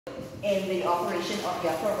in the operation of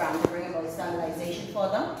your program to bring about standardization for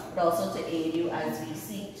them, but also to aid you as we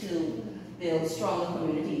seek to build stronger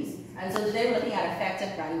communities. And so today we're looking at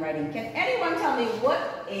effective grant writing. Can anyone tell me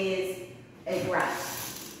what is a grant?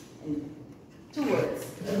 In 2 words.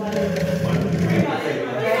 Free money. Good,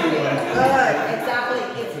 exactly.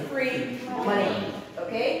 It's free money.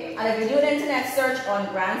 Okay? And if you do an internet search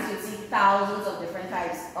on grants, you'll see thousands of different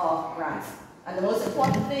types of grants. And the most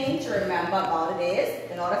important thing to remember about it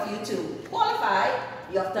is, in order for you to qualify,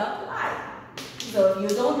 you have to apply. So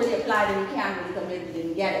if you don't really apply, then you can't really commit, you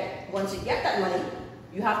didn't get it. Once you get that money,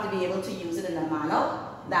 you have to be able to use it in a manner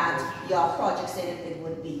that your project stated it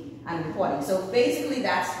would be and reporting. So basically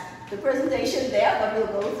that's the presentation there, but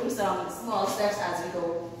we'll go through some small steps as we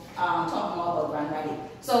go talk more about grant writing.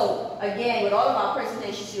 So again, with all of our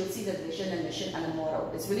presentations, you'll see the vision and mission and the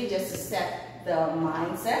motto. It's really just to set the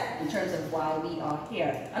mindset in terms of why we are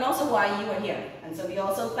here and also why you are here. And so we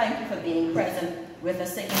also thank you for being present with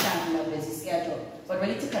us, taking time from your busy schedule, but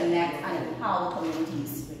really to connect and empower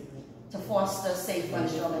communities, to foster safe and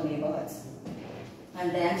stronger neighborhoods,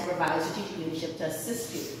 and then to provide strategic leadership to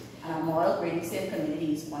assist you and our model creating safe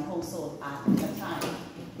communities, one household at a time.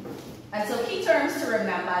 And so key terms to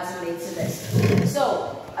remember as it relates to this.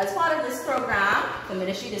 So as part of this program, the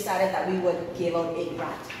ministry decided that we would give out a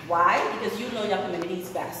grant. Why? Because you know your communities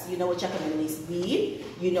best. You know what your communities need.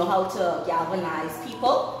 You know how to galvanize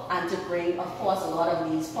people and to bring, of course, a lot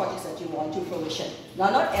of these projects that you want to fruition. Now,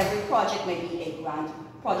 not every project may be a grant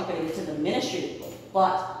project related to the ministry,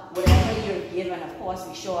 but whatever you're given, of course,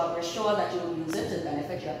 we're sure that you'll use it to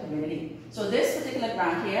benefit your community. So this particular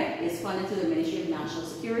grant here is funded through the Ministry of National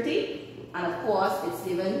Security, and of course, it's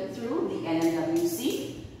given through the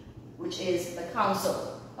NNWC, which is the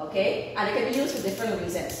council, okay? And it can be used for different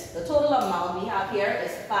reasons. The total amount we have here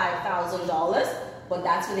is $5,000, but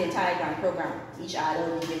that's for the entire grant program. Each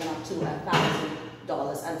item will be given up to $1,000.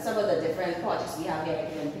 And some of the different projects we have here,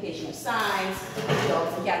 like identification of signs,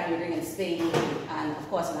 dogs and cat neutering and spaying, and of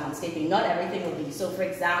course landscaping. Not everything will be. So for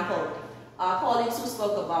example, our colleagues who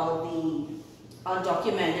spoke about the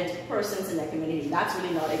undocumented persons in the community, that's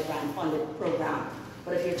really not a grant funded program.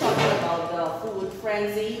 But if you're talking about the food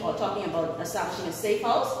frenzy or talking about establishing a safe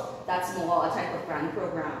house, that's more a type of grant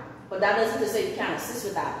program. But that doesn't say you can't assist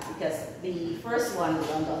with that, because the first one, the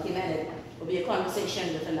undocumented, will be a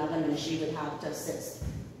conversation with another ministry would have to assist.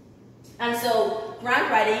 And so grant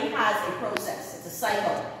writing has a process, it's a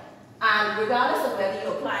cycle. And regardless of whether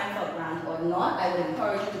you're applying for a grant or not, I would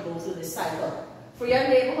encourage you to go through this cycle. For your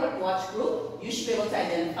neighborhood watch group, you should be able to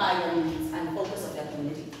identify your needs and focus of your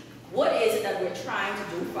community. What is it that we're trying to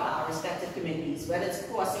do for our respective communities, whether it's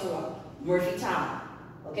Crossing or Murphytown?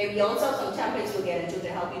 Okay, we also have some templates we'll get into to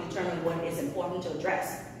help you determine what is important to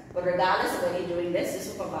address. But regardless of whether you're doing this, this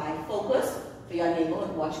will provide focus for your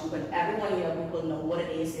neighborhood watch group, and everyone in your group will know what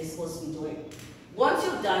it is they're supposed to be doing. Once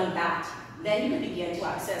you've done that, then you can begin to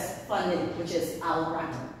access funding, which is our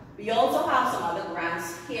grant. We also have some other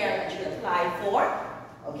grants here that you can apply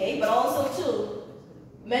for, okay? But also too,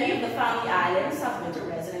 many of the family islands have winter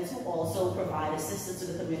residents who also provide assistance to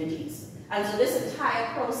the communities. And so this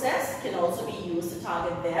entire process can also be used to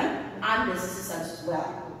target them and businesses as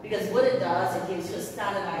well. Because what it does, it gives you a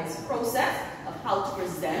standardized process of how to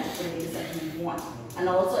present what it is that you want. And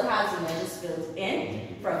also it has the measures built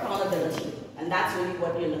in for accountability. And that's really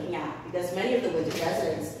what you're looking at. Because many of the winter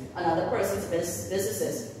residents and other persons'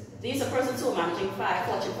 businesses, these are persons who are managing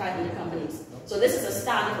Fortune 500 companies. So this is a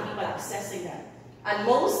standard for people accessing them. And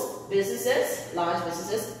most businesses, large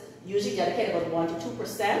businesses, usually dedicate about 1 to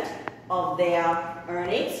 2% of their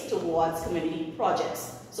earnings towards community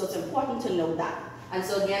projects. So it's important to know that. And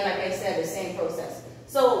so again, like I said, the same process.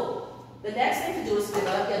 So the next thing to do is to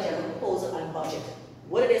develop your general proposal and budget.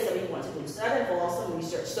 What it is that we want to do. So that involves some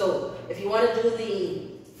research. So if you want to do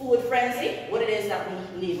the food frenzy, what it is that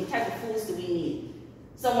we need, what type of foods do we need?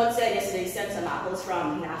 Someone said yesterday, send some apples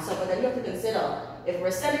from Nassau, but then you have to consider, if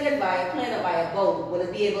we're sending it by a plane or by a boat, will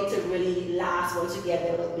it be able to really last once you get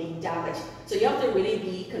there? Will it be damaged? So you have to really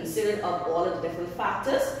be considerate of all of the different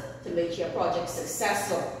factors to make your project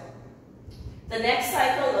successful. The next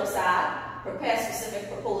cycle looks at prepare specific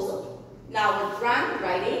proposal. Now with grant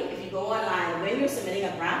writing, if you go online, when you're submitting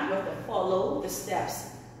a grant, you have to follow the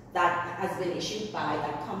steps that has been issued by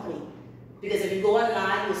that company. Because if you go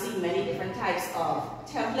online, you'll see many different types of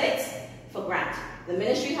templates for grant. The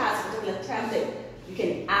ministry has a particular template. You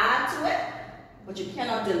can add to it, but you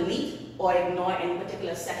cannot delete or ignore any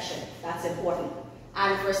particular section. That's important.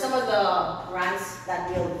 And for some of the grants that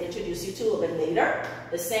we'll introduce you to a bit later,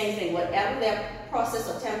 the same thing. Whatever their process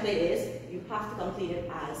or template is, you have to complete it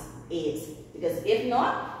as is. Because if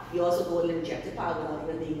not, you also go in the rejected pile without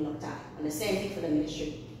even being looked at. And the same thing for the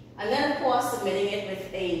ministry. And then, of course, submitting it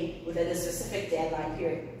within a specific deadline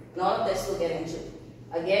period. And all of this we'll get into.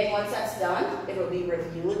 Again, once that's done, it will be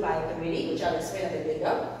reviewed by a committee, which I'll explain a bit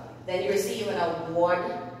later. Then you receive an award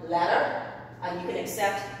letter, and you can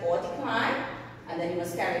accept or decline, and then you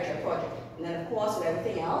must carry out your project. And then, of course, with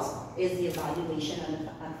everything else is the evaluation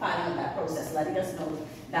and filing of that process, letting us know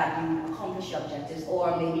that you accomplished your objectives,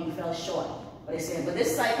 or maybe you fell short. But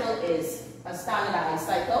this cycle is a standardized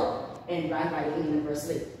cycle in grant writing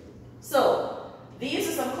universally. So, these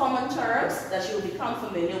are some common terms that you will become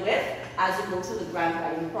familiar with as you go through the grant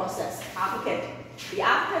writing process. Applicant. The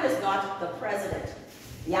applicant is not the president.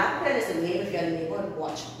 The applicant is the name of your Neighborhood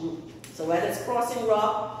Watch group. So whether it's Crossing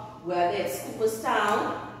Rock, whether it's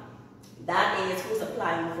Cooperstown, that is who's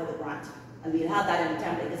applying for the grant. And we'll have that in the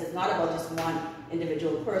template because it's not about just one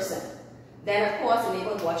individual person. Then, of course, the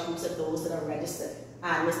Neighborhood Watch groups are those that are registered.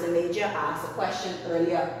 And Mr. Major asked a question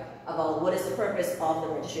earlier about what is the purpose of the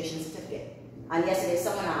registration certificate. And yesterday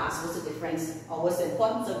someone asked what's the difference or what's the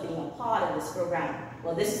importance of being a part of this program.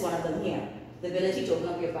 Well, this is one of them here. The ability to open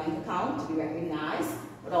up your bank account, to be recognized,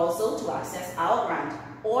 but also to access our grant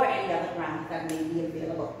or any other grant that may be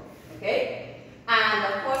available. Okay?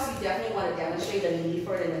 And of course, you definitely want to demonstrate the need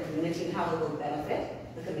for it in the community and how it will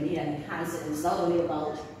benefit the community and enhance it. And it's not only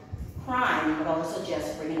about crime, but also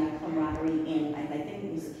just bringing that camaraderie in. And I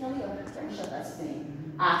think Mr. Kelly, I'm sure that's his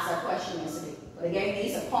name, asked that question yesterday. But again,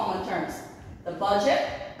 these are common terms. The budget,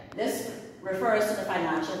 this refers to the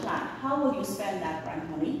financial plan. How will you spend that grant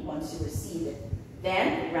money once you receive it?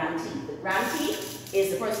 Then, the grantee. The grantee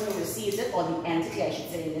is the person who receives it, or the entity, I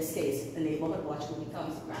should say in this case, the Neighborhood Watch Group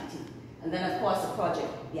becomes the grantee. And then, of course, the project,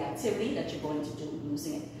 the activity that you're going to do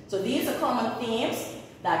using it. So these are common themes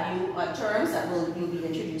that terms that you'll be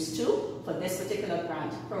introduced to for this particular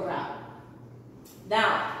grant program.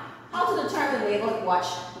 Now, how to determine Neighborhood Watch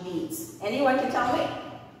needs? Anyone can tell me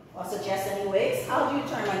or suggest any ways? How do you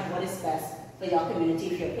determine what is best for your community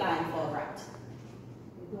if you're applying for a grant?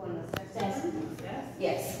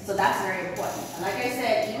 Yes, so that's very important. And like I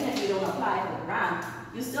said, even if you don't apply for the grant,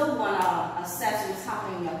 you still want to assess what's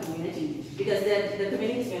happening in your community, because the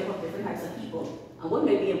community is made up of different types of people. And what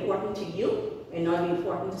may be important to you may not be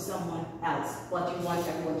important to someone else, but you want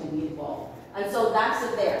everyone to be involved. And so that's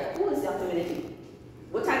it there. Who is your community?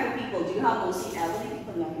 What type of people? Do you have mostly elderly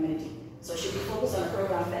people in your community? So should we focus on a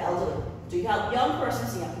program for elderly? Do you have young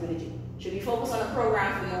persons in your community? Should we focus on a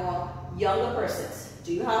program for more younger persons?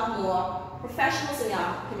 Do you have more professionals in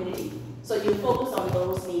your community? So you focus on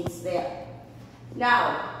those needs there.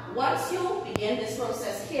 Now, once you begin this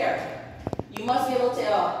process here, you must be able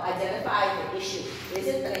to identify the issue. Is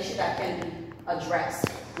it an issue that can be addressed?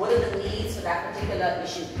 What are the needs for that particular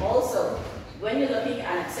issue? Also, when you're looking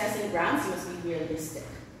at accessing grants, you must be realistic.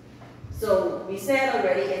 So we said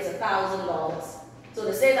already it's $1,000. So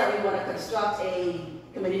to say that we want to construct a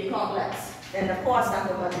community complex, then of course that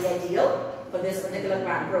would not be ideal for this particular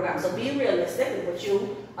grant program. So be realistic with what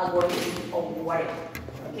you are going to be awarded.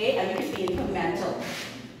 Okay, and you can be incremental.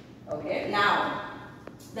 Okay, now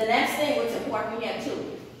the next thing what's important here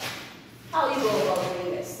too, how you go about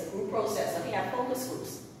doing this, the group process, looking at focus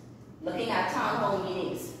groups, looking at town hall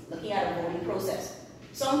meetings, looking at a voting process.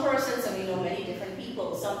 Some persons, and we know many different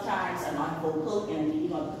people, sometimes are not vocal in a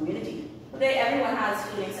meeting of the community. But everyone has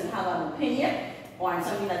feelings and have an opinion on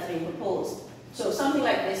something that's being proposed. So something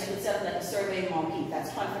like this, you could set up like a survey monkey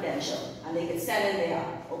that's confidential, and they could send in their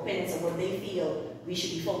opinions of what they feel we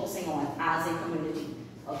should be focusing on as a community.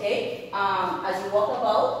 Okay? As you walk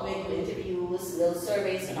about, maybe you interviews, little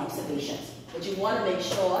surveys and observations. But you want to make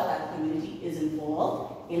sure that the community is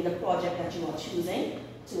involved in the project that you are choosing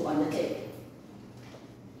to undertake.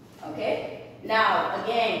 Okay? Now,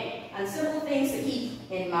 again, and simple things to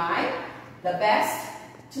keep in mind.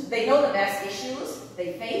 They know the best issues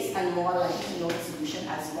they face and more likely to know the solution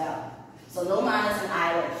as well. So no man is an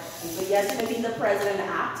island. And so yes, you may be the president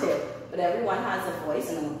active, but everyone has a voice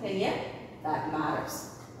and an opinion that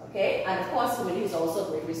matters. Okay? And of course, community is also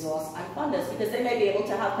a great resource and funders because they may be able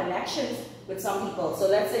to have connections with some people. So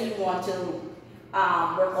let's say you want to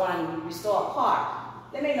work on restore a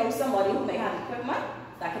park. They may know somebody who may have equipment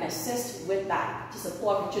that can assist with that to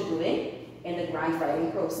support what you're doing in the grant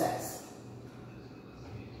writing process.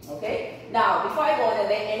 Okay? Now, before I go on, are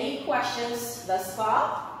there any questions thus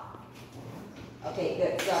far? Okay,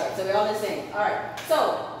 good. Sorry. So we're all the same. All right.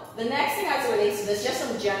 So the next thing as it relates to this, just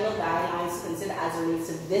some general guidelines to consider as it relates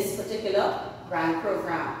to this particular grant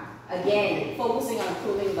program. Again, focusing on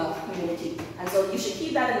improving the community. And so you should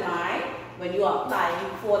keep that in mind when you are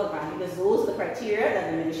applying for the grant, because those are the criteria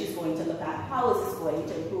that the ministry is going to look at. How is this going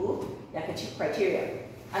to improve your criteria?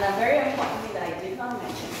 And a very important thing that I did not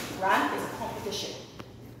mention, grant is a competition.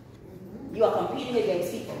 You are competing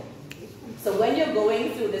against people. So when you're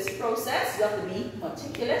going through this process, you have to be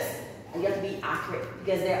meticulous and you have to be accurate,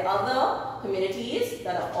 because there are other communities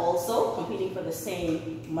that are also competing for the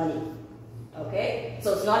same money. Okay?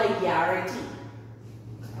 So it's not a guarantee.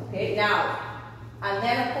 Okay? Now, and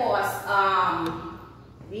then of course,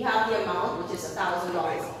 we have the amount, which is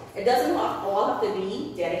 $1,000. It doesn't all have to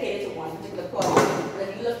be dedicated to one particular project. But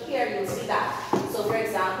if you look here, you'll see that. So for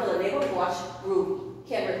example, a Neighborhood Watch group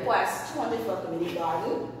can request 200 for a community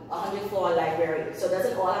garden, 100 for a library. So it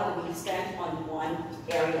doesn't all have to be spent on one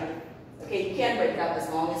area. Okay, you can break it up as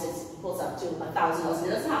long as it equals up to $1,000. It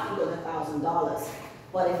doesn't have to go to $1,000.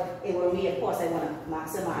 But if it were me, of course, I want to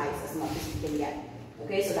maximize as much as you can get.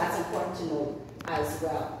 Okay, so that's important to know as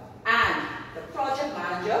well. And the project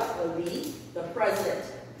manager will be the president.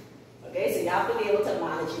 Okay, so you have to be able to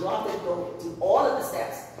manage. You don't have to go through all of the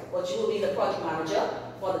steps, but you will be the project manager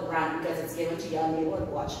for the grant because it's given to your Neighborhood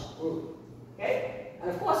Watch group. Okay,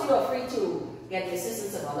 and of course you are free to get the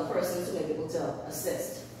assistance of other persons who may be able to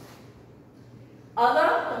assist.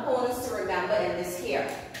 Other components to remember in this here.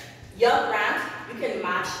 Your grant, you can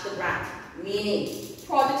match the grant, meaning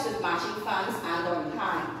projects with matching funds and or in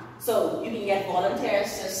kind. So you can get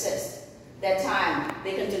volunteers to assist. Their time,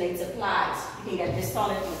 they can donate supplies, you can get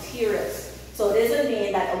discounted materials. So it doesn't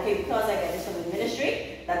mean that, okay, because I get this from the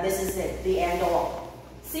ministry, that this is it, the end all.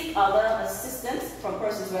 Seek other assistance from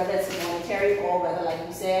persons, whether it's monetary or whether, like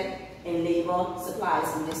we said, in labor, supplies,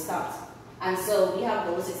 and discounts. And so we have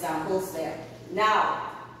those examples there. Now,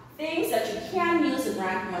 things that you can use the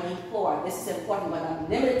grant money for, this is important but not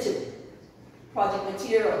limited to. Project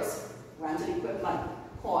materials, rental equipment,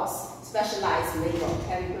 costs, specialized labor,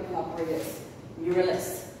 heavy equipment operators,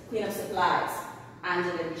 muralists, cleanup supplies, and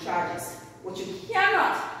delivery charges. What you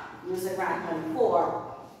cannot use the grant money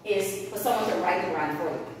for is for someone to write the grant for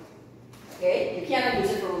you. Okay? You cannot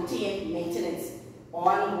use it for routine maintenance,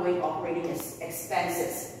 ongoing operating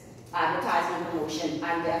expenses, advertisement, promotion,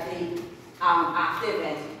 and definitely after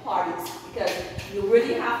event parties, because you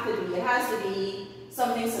really have to be, it has to be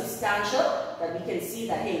something substantial that we can see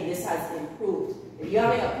that, hey, this has improved. If you're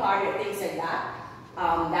having a party or things like that,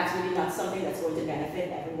 that's really not something that's going to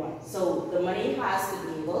benefit everyone. So the money has to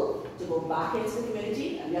be able to go back into the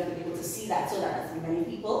community, and you have to be able to see that so that as many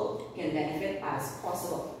people can benefit as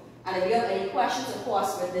possible. And if you have any questions, of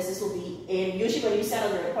course, with this will be in, usually when you send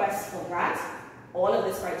out the request for grants, all of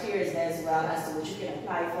this criteria is there as well as to what you can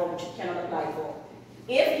apply for, what you cannot apply for.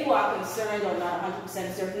 If you are concerned or not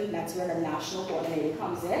 100% certain, that's where the national coordinator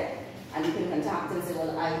comes in, and you can contact and say,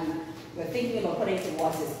 well, we're thinking about putting it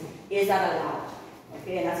towards this. Is that allowed?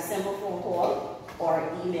 Okay, and that's a simple phone call or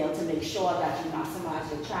email to make sure that you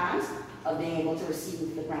maximize your chance of being able to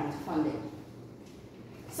receive the grant funding.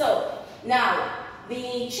 So, now,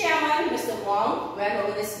 the chairman, Mr. Wong, went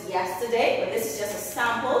over this yesterday, but this is just a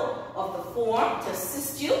sample of the form to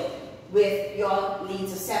assist you with your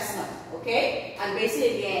needs assessment, okay? And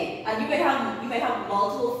basically again, and you may have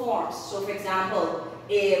multiple forms. So for example,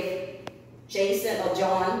 if Jason or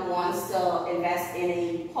John wants to invest in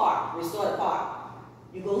a park, restore a park,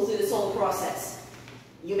 you go through this whole process.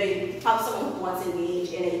 You may have someone who wants to engage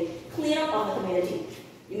in a cleanup of the community.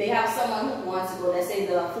 You may have someone who wants to go, let's say,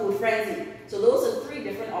 the food frenzy. So those are 3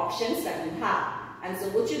 different options that you have. And so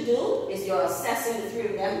what you do is you're assessing the 3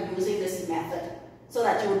 of them using this method, so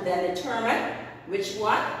that you would then determine which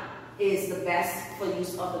one is the best for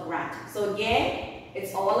use of the grant. So again,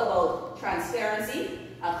 it's all about transparency,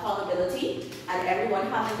 accountability, and everyone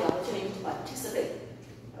having the opportunity to participate.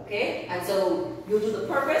 Okay? And so you do the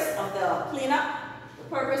purpose of the cleanup,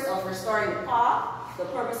 the purpose of restoring the park, the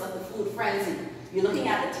purpose of the food frenzy. You're looking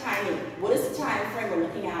at the timing. What is the time frame we're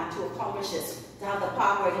looking at to accomplish this? To have the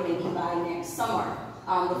park ready maybe by next summer.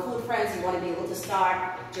 The food frenzy, you want to be able to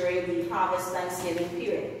start during the harvest Thanksgiving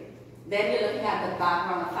period. Then you're looking at the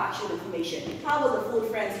background of factual information. How will the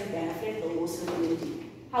food frenzy benefit those in the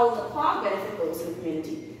community? How will the park benefit those in the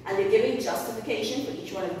community? And you're giving justification for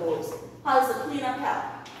each one of those. How does the cleanup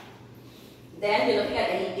help? Then you're looking at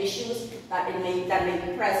any issues that may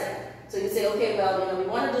be present. So you say, okay, well, we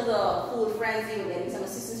want to do the food frenzy, we're getting some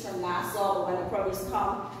assistance from Nassau, but when the produce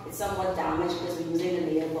comes, it's somewhat damaged because we're using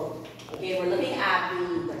the neighborhood. Okay, we're looking at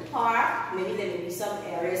the park, maybe there may be some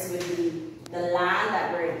areas with the land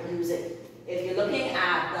that we're using. If you're looking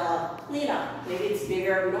at the cleanup, maybe it's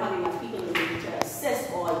bigger, we don't have enough people to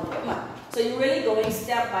assist or equipment. So you're really going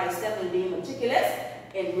step by step and being meticulous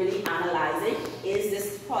and really analyzing, is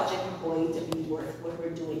this project going to be worth what we're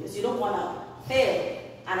doing? Because you don't want to fail.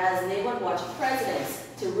 And as Neighborhood Watch presidents,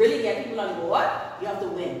 to really get people on board, you have to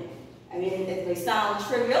win. I mean, it may sound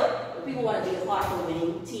trivial, but people want to be a part of a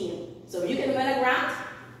winning team. So if you can win a grant,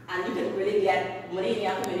 and you can really get money in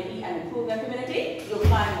your community and improve your community, you'll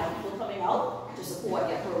find more people coming out to support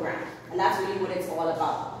your program. And that's really what it's all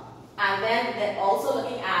about. And then also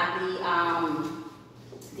looking at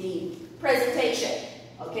the presentation,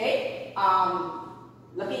 okay?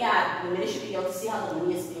 Looking at the ministry field to see how the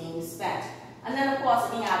money is being spent. And then, of course,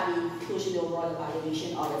 looking at the inclusion, the overall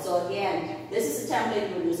evaluation of it. So again, this is a template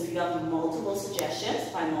you will use if you have multiple suggestions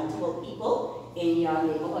by multiple people in your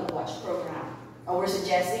Neighborhood Watch program. Or we're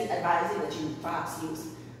suggesting, advising that you perhaps use.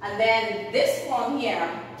 And then this form here,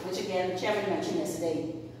 which again the chairman mentioned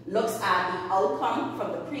yesterday, looks at the outcome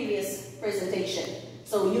from the previous presentation.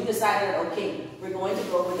 So you decided, okay, we're going to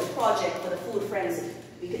go with the project for the food frenzy.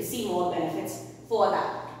 We can see more benefits for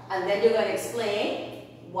that. And then you're going to explain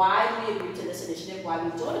why we agreed to this initiative, why we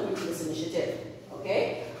don't agree to this initiative,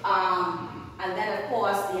 okay? And then, of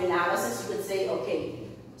course, the analysis, you could say, okay,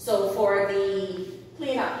 so for the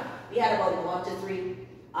cleanup, we had about 1 to 3.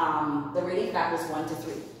 The rating for that was 1 to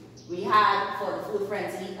 3. We had, for the food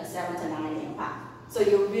frenzy, a 7 to 9 impact. So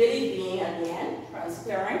you're really being, again,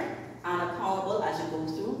 transparent and accountable as you go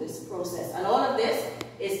through this process. And all of this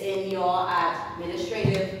is in your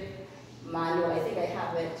administrative manual. I think I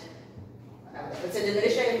have it. It's an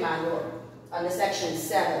administrative manual under section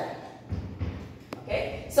 7.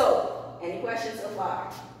 Okay, so any questions so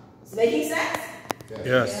far? Is it making sense?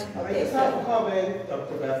 Yes. I just have a comment,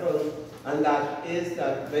 Dr. Bethel, and that is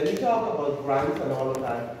that when we talk about grants and all of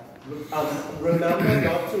that, remember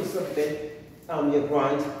not to submit your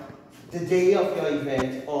grant the day of your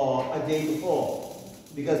event or a day before,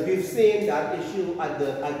 because we've seen that issue at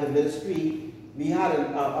the ministry. We had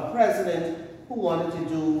a president who wanted to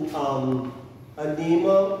do a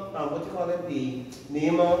NEMA, what do you call it? The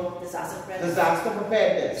NEMA disaster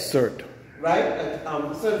preparedness. Cert. Right?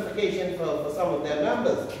 Certification for some of their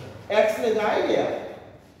members. Excellent idea.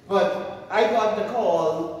 But I got the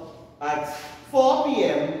call at 4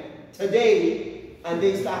 p.m. today, and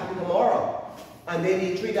they start tomorrow, and they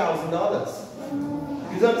need $3,000.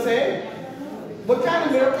 You know what I'm saying? What kind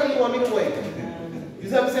of miracle you want me to wait? You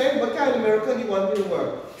know what I'm saying? What kind of miracle you want me to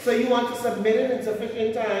work? So you want to submit it in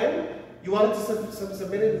sufficient time? You want it to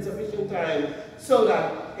submit it in sufficient time so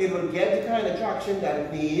that it will get the kind of traction that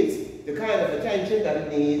it needs, the kind of attention that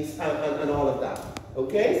it needs, and all of that.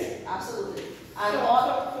 Okay? Absolutely. And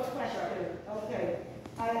also, okay.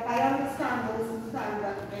 I understand most of the time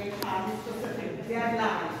that they have specific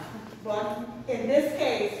deadlines, but in this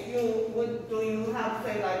case, do you have,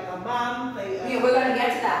 say, like a month? We're going to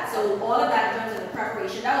get to that. So all of that in terms of the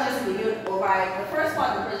preparation, that was just a review override. The first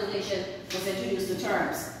part of the presentation was introduced the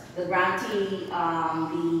terms. The grantee, the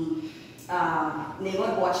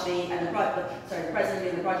Neighborhood Watch Day, and the president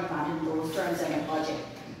and the project manager, those terms in the budget.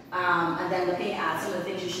 And then looking at some of the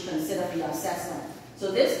things you should consider for your assessment.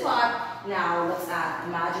 So this part now looks at,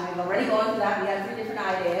 imagine we've already gone through that. We had 3 different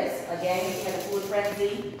ideas. Again, we had the food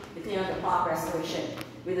frenzy, the cleanup, the park restoration.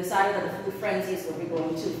 We decided that the food frenzy is what we're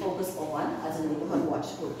going to focus on as a Neighborhood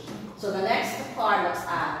Watch group. So the next part looks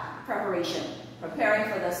at preparation,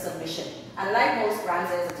 preparing for the submission. And like most grants,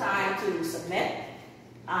 there's a time to submit,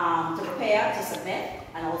 to prepare, to submit,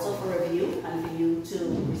 and also for review and for you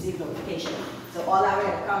to receive notification. So all that we're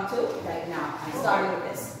going to come to right now. I'm starting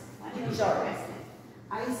with this. Sure.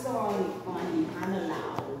 I saw on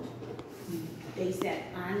unallowed, they said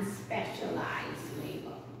unspecialized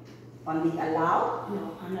labor. On the allowed?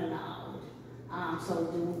 No, unallowed. So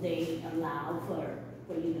do they allow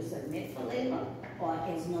for you to submit for labor, or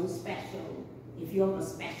is no special? If you have a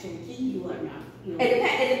specialty, you are not.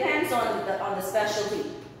 It depends on the specialty.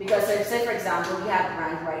 Because say for example, we have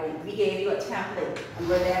grant writing. We gave you a template and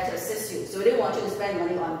we're there to assist you. So we didn't want you to spend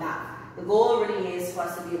money on that. The goal really is for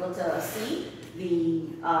us to be able to see the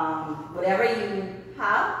whatever you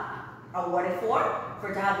have awarded for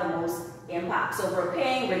it to have the most impact. So if we're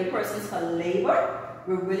paying ready persons for labor,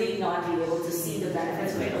 we're really not being able to see the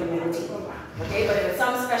benefits for the community. Okay, but if it's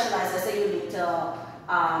some specialized, let's say you need to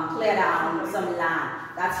clear down some land,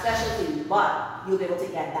 that's specialty, but you'll be able to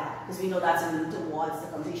get that because we know that's a need towards the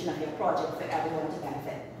completion of your project for everyone to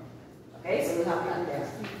benefit. Okay, so we'll have that there.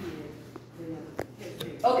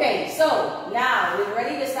 Okay, so now we've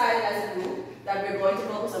already decided as a group that we're going to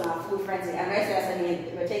focus on our food frenzy. And I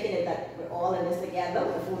mean, we're taking it that we're all in this together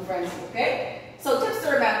with the food frenzy, okay? So tips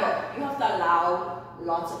to remember, you have to allow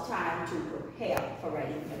lots of time to prepare for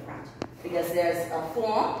writing your grant. Because there's a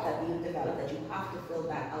form that we've developed that you have to fill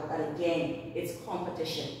that out. And again, it's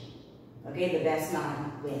competition. Okay, the best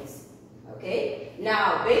man wins. Okay?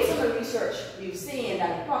 Now, based on the research, we've seen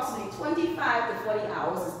that approximately 25 to 40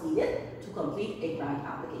 hours is needed to complete a grant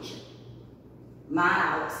application.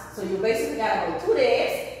 man-hours. So you basically got about 2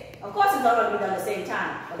 days. Of course, it's not going to be done at the same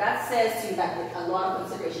time, but that says to you that a lot of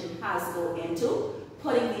consideration has to go into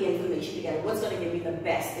putting the information together. What's going to give me the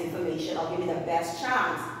best information or give me the best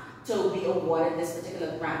chance to be awarded this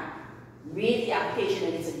particular grant? Read the application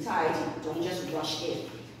in its entirety. Don't just rush in.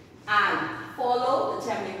 And follow the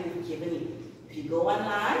template we've given you. If you go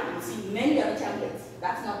online, you'll see many other templates.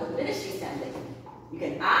 That's not the ministry's template. You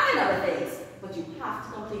can add in other things, but you have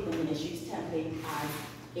to complete the ministry's template as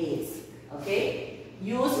is. Okay?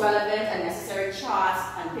 Use relevant and necessary charts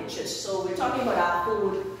and pictures. So we're talking about our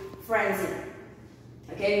food frenzy.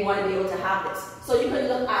 Okay, we want to be able to have this. So you can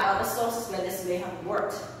look at other sources where this may have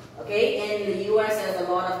worked. Okay, in the US there's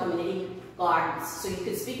a lot of community gardens. So you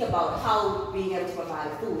can speak about how being able to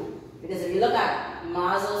provide food. Because if you look at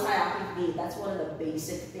Maslow's hierarchy of need, that's one of the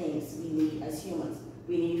basic things we need as humans.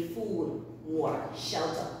 We need food, water,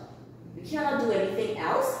 shelter. You cannot do anything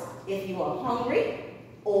else if you are hungry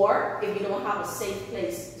or if you don't have a safe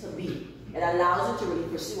place to be. It allows you to really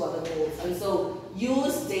pursue other goals. And so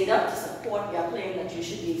use data to support your claim that you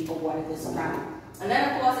should be awarded this grant. And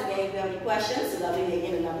then of course, again, if you have any questions, the lovely lady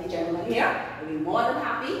and the lovely gentleman here will be more than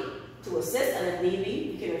happy to assist, and if need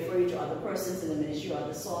be, we can refer you to other persons in the ministry or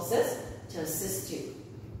other sources to assist you.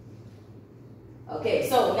 Okay,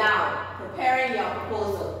 so now, preparing your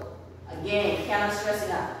proposal. Again, cannot stress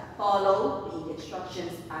enough, follow the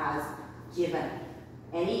instructions as given.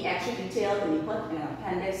 Any extra detail can be put in an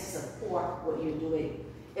appendix to support what you're doing.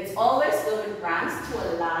 It's always good with grants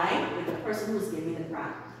to align with the person who's giving the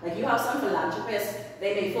grant. Like you have some philanthropists,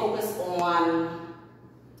 they may focus on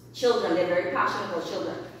children, they're very passionate about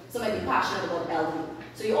children. Some may be passionate about elderly.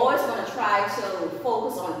 So you always want to try to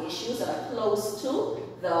focus on issues that are close to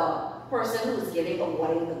the person who's giving or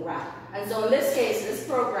awarding the grant. And so in this case, this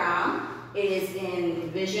program is in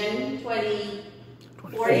Vision 2040,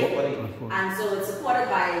 and so it's supported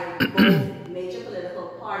by both major political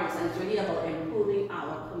parties, and it's really about improving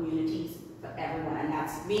our communities for everyone. And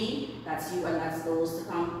that's me, that's you, and that's those to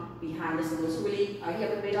come behind us, and those who really are here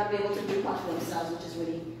but may not be able to do much for themselves, which is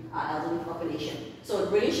really our elderly population. So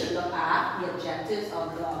it really should look at the objectives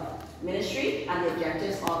of the ministry and the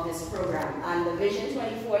objectives of this program. And the Vision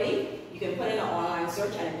 2040, you can put in an online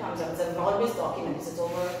search and it comes up. It's a voluminous document. It's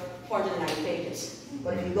over 490 pages.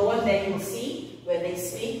 But if you go in there, you'll see where they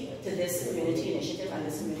speak to this community initiative and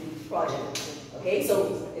this community project. Okay,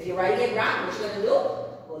 so if you're writing a grant, what you're going to do,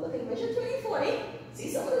 go look at Vision 2040, see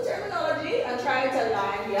some of the terminology, and try to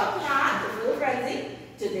align your plan, the food frenzy,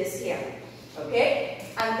 to this here. Okay?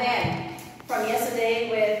 And then, from yesterday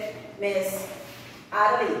with Ms.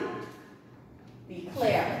 Adelie, be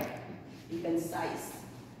clear, be concise,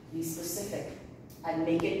 be specific, and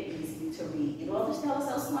make it easy to read. You don't have to tell us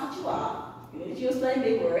how smart you are. You need to use plain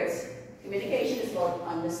big words. Communication is about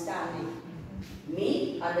understanding.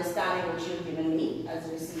 Me, understanding what you've given me as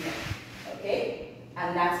a receiver. Okay?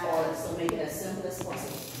 And that's all. So make it as simple as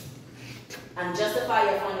possible. And justify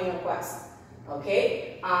your funding request.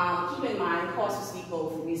 Okay? Keep in mind, costs must be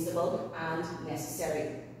both reasonable and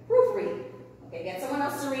necessary. Proofread. Okay, get someone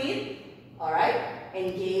else to read. Alright?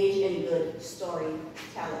 Engage in good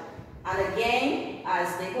storytelling. And again,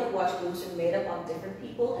 as Neighborhood Watch groups are made up of different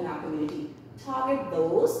people in our community, target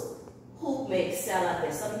those who may excel at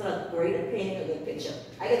this. Some people are great at painting a good picture.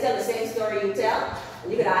 I can tell the same story you tell,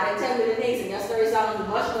 and you can add in 10 million things, and your story sounds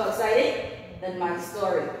much more exciting than my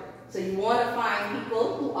story. So you want to find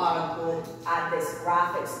people who are good at this,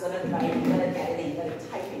 graphics, good at writing, good at editing, good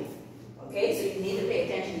at typing. Okay, so you need to pay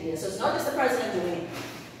attention to this. So it's not just the president doing it.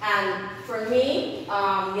 And for me,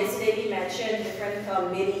 yesterday we mentioned different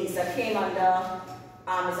committees that came under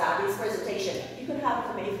Ms. Abby's presentation. You could have a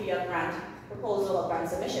committee for your grant proposal or grant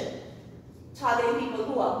submission, targeting people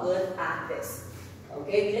who are good at this.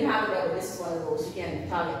 Okay, we didn't have it there, but this is one of those you can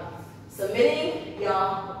target. Submitting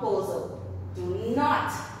your proposal. Do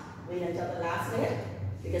not wait until the last minute,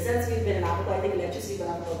 because since we've been in Africa, I think electricity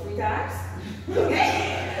went up about 3 times.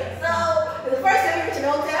 Okay? So, the first time we reached an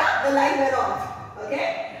hotel, the light went off.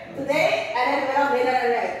 Okay? Today, and then it went off later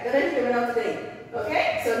at night. But then it went off today.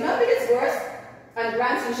 Okay? So, nothing is worse, and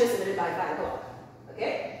grants usually submitted by 5 o'clock.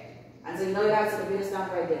 Okay? And so you know you have the computer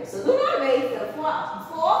stamp right there. So do not wait till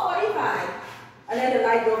 4:45, and then the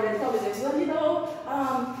light goes and comes and says, well, you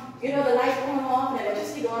know, the light going off, and the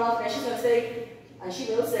electricity going off, and she's going to say, and she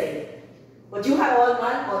will say, but you had all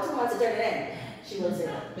 1 or 2 months to turn it in. She will say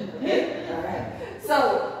that. Okay? All right.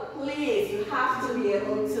 So please, you have to be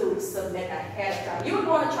able to submit ahead of time. You would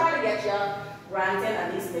want to try to get your grant in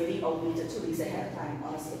at least maybe a week to 2 weeks ahead of time,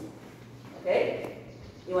 honestly. Okay?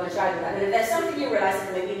 You want to try to do that. And if there's something you realize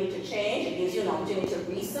that maybe you need to change, it gives you an opportunity to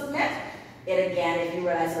resubmit. it again if you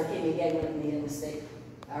realize, okay, maybe I would have made a mistake.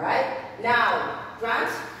 All right? Now,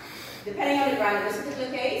 grant, depending on the grant in this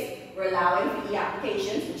particular case, we're allowing for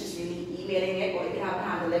e-applications, which is really emailing it, or you can have it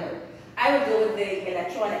hand-delivered. I would go with the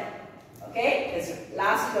electronic, okay? Because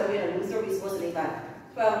last week when we were in Luther, we were supposed to leave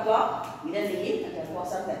at 12 o'clock. We didn't leave until 4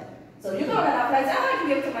 something. So you go to that place, I can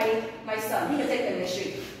give it to my son. He can take the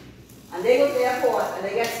ministry. And they go to the airport and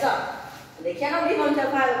they get stuck. And they cannot leave until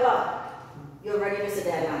 5 o'clock. You already missed the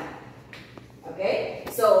deadline. Okay?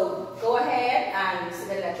 So go ahead and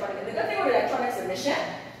submit electronic. And the good thing with electronic submission,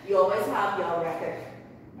 you always have your record.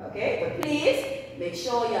 Okay? But please make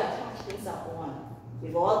sure your attachments are on.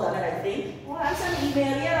 We've all done it, I think. Oh, I sent an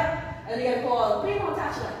email here. And they get a call, please don't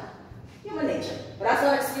attach it. Human nature. But that's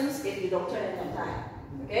no excuse if you don't turn it on time.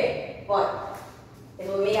 Okay? But if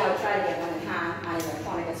it were me, I would try to get one in hand and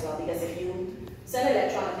electronic as well. Because if you send it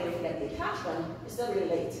electronically and you get the attachment, it's still really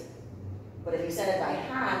late. But if you send it by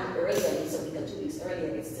hand earlier, so we got 2 weeks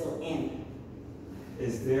earlier, it's still in.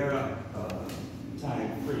 Is there a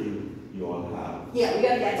time frame you all have? Yeah, we're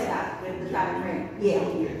going to get to that with the time frame. Yeah.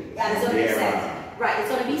 And it's going to be set. Right, it's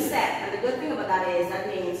going to be set. And the good thing about that is that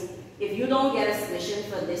means if you don't get a submission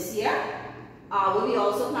for this year, we'll be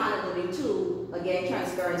also planning to do too, again,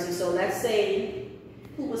 transparency. So let's say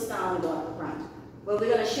Cooperstown got the grant. Well, we're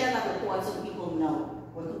going to share that report so people know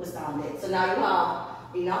what Cooperstown did. So now you have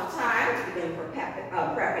enough time to begin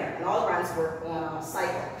prepping, and all grants work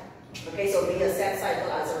cycle. Okay, so it'll be a set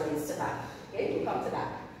cycle as it relates to that. Okay, we'll come to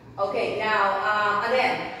that. Okay, now, and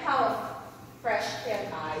then, how fresh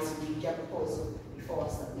can eyes read your proposal before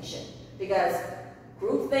submission? Because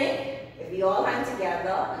groupthink, if we all hang together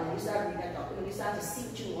and then you start reading that document, you start to see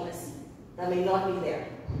what you want to see. That may not be there.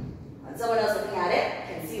 And someone else looking at it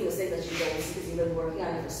can see mistakes that you don't see because you've been working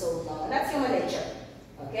on it for so long. And that's human nature.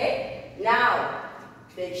 Okay? Now,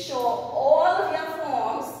 make sure all of your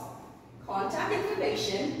forms, contact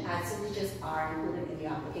information, and signatures are included in the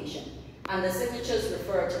application. And the signatures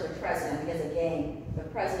refer to the president because, again, the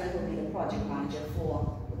president will be the project manager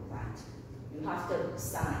for the grant. You have to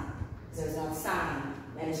sign. So it's not signed,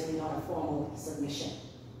 then it's really not a formal submission.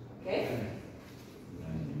 Okay?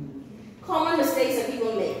 Common mistakes that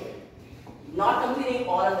people make. Not completing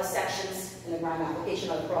all of the sections in the grant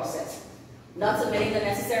application or the process. Not submitting the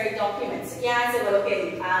necessary documents. You can't say, well,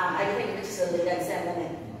 okay, I can take the pictures of the data and send them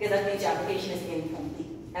in, because that means your application is incomplete.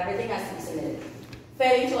 Everything has to be submitted.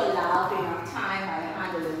 Failing to allow for enough time by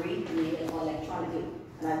hand delivery, email, or electronically.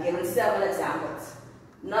 And I've given several examples.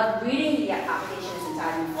 Not reading the application is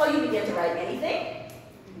entirely. Before you begin to write anything,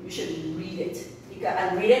 you should read it.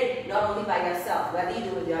 And read it not only by yourself, whether you do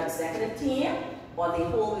it with your executive team or the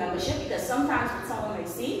whole membership, because sometimes what someone may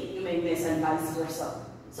see, you may miss, and vice versa.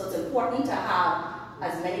 So it's important to have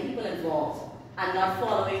as many people involved and not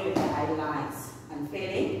following the guidelines and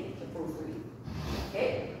failing to proofread.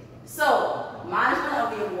 Okay? So, management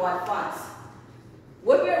of the award funds.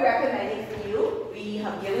 What we're recommending for you, we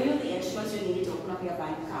have given you the instruments you need to open up your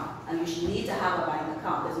bank account. And you should need to have a bank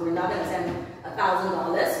account because we're not going to send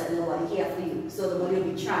 $1,000 with nobody here for you. So the money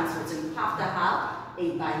will be transferred. So you have to have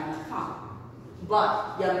a bank account.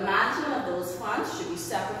 But your management of those funds should be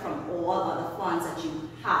separate from all other funds that you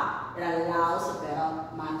have. It allows for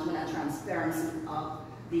better management and transparency of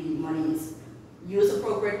the monies. Use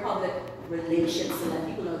appropriate public relations so that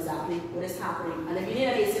people know exactly what is happening. And if you need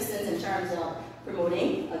any assistance in terms of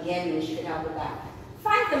promoting, again, the ministry can help with that.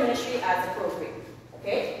 Find the ministry as appropriate.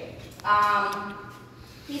 Okay?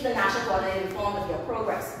 Keep the national coordinator informed of your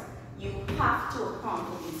progress. You have to account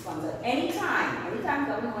for these funds at any time. Anytime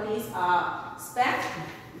government monies are spent,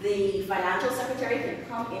 the financial secretary can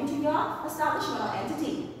come into your establishment or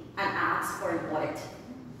entity and ask for an audit.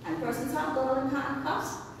 And persons have gone in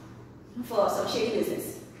handcuffs for some shady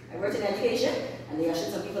business. I worked in education, and they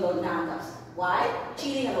ushered some people out in handcuffs. Why?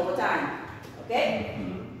 Cheating and overtime. Okay?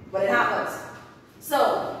 But it happens.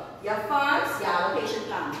 So, your funds, your allocation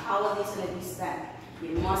plan, how are these going to be spent?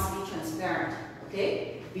 You must be transparent.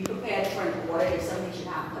 Okay? Be prepared for an audit if something should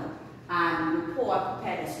happen. And report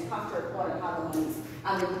preparedness. You have to report on how the money is.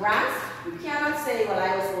 And the grants, you cannot say, well,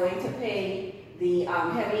 I was going to pay the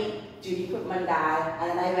heavy duty equipment guy, and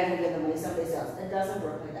then I went and gave the money someplace else. It doesn't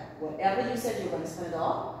work like that. Whatever you said you were going to spend it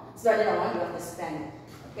all, spend it on, you have to spend it.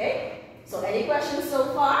 Okay? So any questions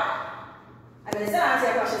so far? I'm going to still answer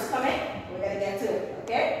your questions coming. We're going to get to it.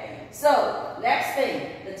 Okay? So, next thing,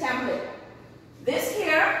 the template. This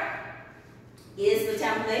here is the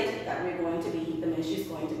template that we're going to be, the ministry is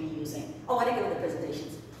going to be using. Oh, I didn't go to the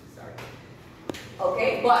presentations. Sorry.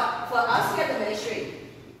 Okay, but for us here at the ministry,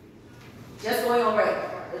 just going over it,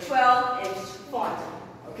 the 12-inch font,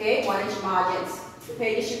 okay, 1-inch margins, The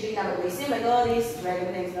pages should be numbered. They seem like all these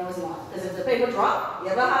regular things. No, it's not. Because if the paper drop, you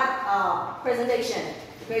ever had a presentation,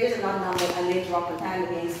 the pages are not numbered and they drop the time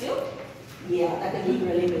against you? Yeah, that can be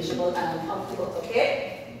really miserable and uncomfortable,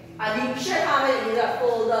 okay? And you should have it in either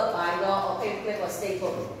folder, binder, or paper clip or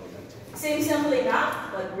staple. Seems simple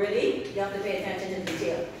enough, but really, you have to pay attention to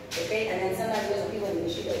detail. Okay? And then sometimes there's some people in the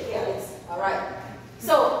industry that yeah, it's alright.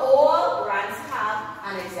 So all grants have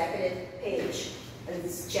an executive page. And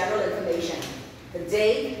it's general information. The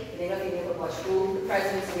date, the name of the neighborhood watch group, the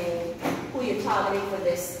president's name, who you're targeting for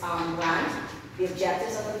this grant, the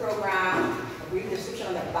objectives of the program, a brief description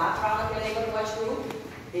of the background of your neighborhood watch group,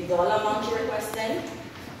 the dollar amount you're requesting,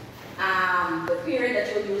 the period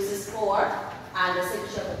that you'll use this for, and the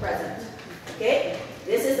signature of the president. Okay?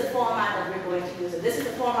 This is the format that we're going to use. This is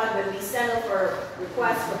the format when we send out for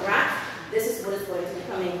requests for grants. This is what is going to be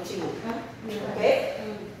coming to you. Okay?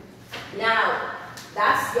 Now,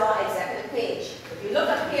 that's your executive page. If you look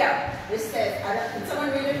up here, this says, can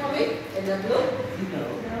someone read it for me? In the blue? No.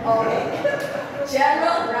 Okay.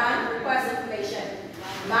 General grant request information.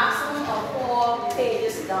 Maximum of 4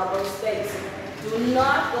 pages, double space. Do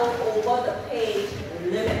not go over the page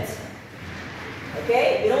limit.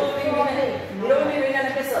 Okay? You don't want to be reading an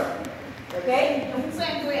episode. Okay?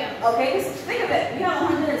 Okay, think of it. We have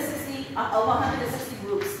over 160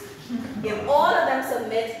 groups. If all of them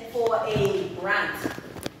submit for a grant,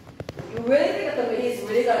 you really think the committee is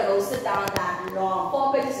really going to go sit down that long?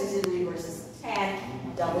 4 pages is usually versus 10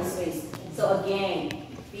 double space. So again,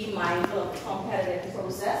 be mindful of the competitive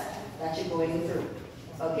process that you're going through.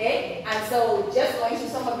 Okay? And so just going through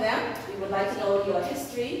some of them, we would like to know your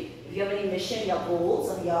history. If you have any mission, your goals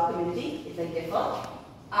of your community, if they differ.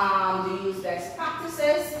 Do you use best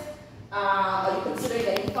practices? Are you considering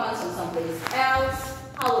getting funds from someplace else?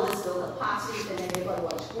 How will this build capacity in the neighborhood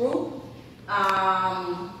watch group?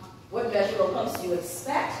 What measurable outcomes do you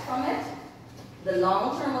expect from it? The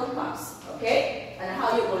long-term outcomes, okay? And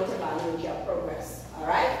how you're going to evaluate your progress, all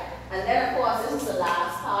right? And then, of course, this is the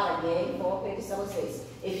last part again, 4 pages double space.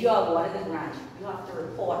 If you are awarded the grant, you have to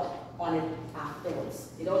report on it afterwards.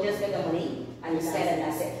 You don't just get the money and you spend it and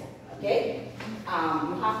that's it, okay?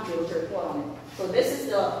 You have to be able to report on it. So this is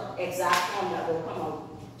the exact form that will come out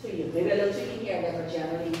to you. Maybe a little tricky here, but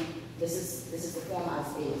generally, this is the form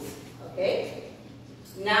as is, okay?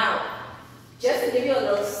 Now, just to give you a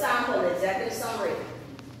little sample, executive summary.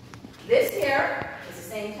 This here is the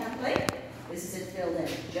same template. This is it filled in,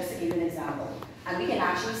 just to give you an example. And we can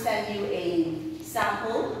actually send you a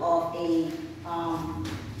sample of a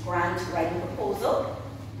grant writing proposal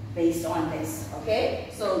based on this, okay?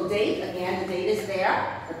 So date, again, the date is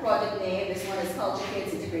there. The project name, this one is Culture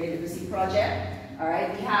Kids Integrated Literacy Project. All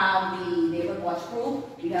right, we have the Neighborhood Watch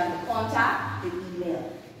Group. We have the contact, the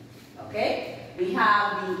email, okay? We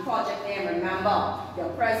have the project name, remember, your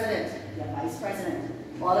president, your vice president,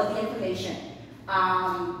 all of the information.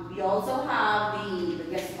 We also have the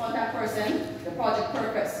guest contact person, the project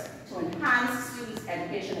purpose, to enhance students'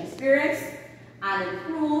 education experience and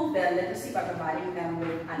improve their literacy by providing them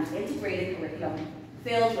with an integrated curriculum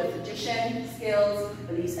filled with tradition, skills,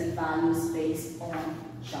 beliefs, and values based on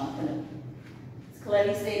Championship. It's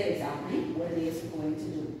clearly stated exactly what it is we're going to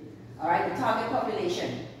do. All right, the target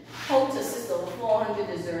population. Hope to assist over 400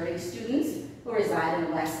 deserving students who reside in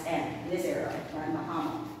the West End, in this area, around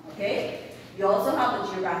Bahamas. Okay? You also have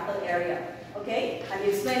the geographical area. Okay? And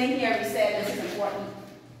explaining here, we said this is important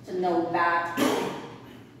to know that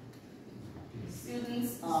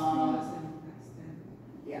students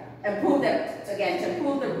improve them, again, to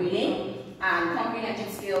improve the reading and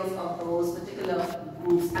comprehension skills of those particular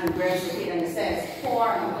groups and grades located in the sense poor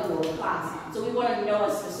and upper lower class. So we want to know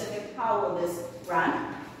a specific how will this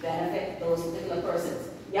grant benefit those particular persons.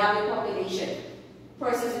 You have your population,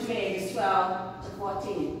 persons between ages 12 to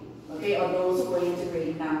 14, okay, or those who are into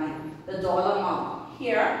grade 9. The dollar amount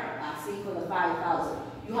here, asking for the 5,000.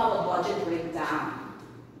 You have a budget breakdown.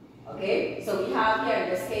 Okay, so we have here in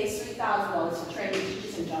this case $3,000 for training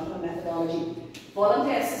teachers in jungle methodology.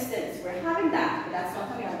 Volunteer assistance, we're having that, but that's not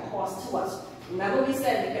coming at a cost to us. Remember we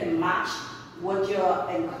said we can match what you're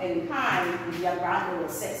in kind with your grant will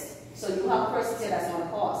assist. So you have a person here that's not a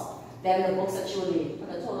cost. Then the books that you will need for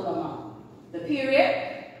the total amount. The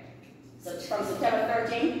period, so from September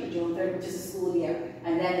 13th to June 30th, which is the school year,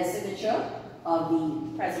 and then the signature of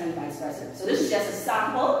the president and vice president. So this is just a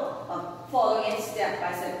sample of following it step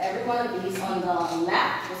by step. Every one of these on the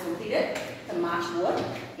left was completed to match what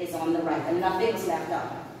is on the right, and nothing was left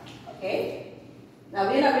out. Okay? Now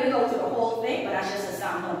we're not going to go through the whole thing, but that's just a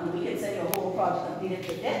sample. We can send you a whole project completed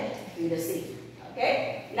with it for you to see.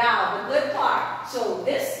 Okay? Now the good part. So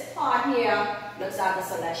this part here looks at the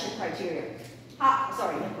selection criteria.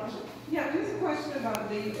 Sorry, any question? Yeah, there's a question about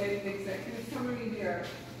the executive summary here.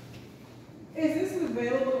 Is this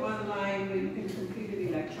available online where you can complete it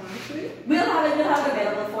electronically? We'll have it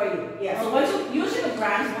available for you. Yeah. So usually with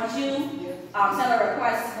grants, once you send a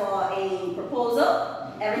request for a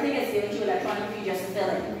proposal, everything is given to you electronically just to fill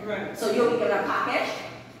in. Right. So you'll be given a package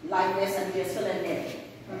like this and you just fill it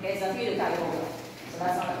in. Okay, so that's for you to carry over. So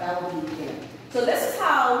that will be given. So this is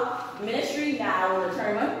how ministry now will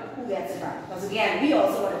determine who gets a grant. Because again, we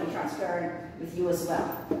also want to be transparent with you as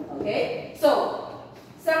well. Okay? So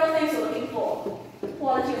several things we're looking for. The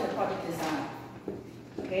quality of the project design.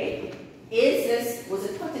 Okay? Was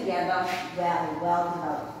it put together well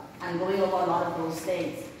developed? And going over a lot of those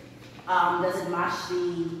things. Does it match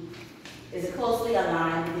is it closely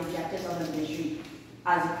aligned with the objectives of the ministry?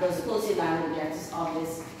 Does it closely align with the objectives of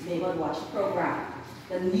this Neighborhood Watch program?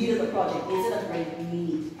 The need of the project, is it a great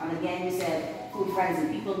need? And again, you said food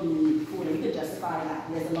frenzy, people need food, and you could justify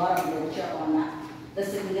that. There's a lot of literature on that. The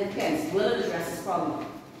significance, will it address this problem?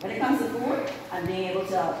 When it comes to food and being able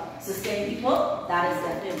to sustain people, that is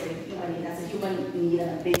definitely a human need. That's a human need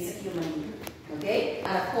and a basic human need. Okay?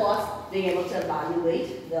 And of course, being able to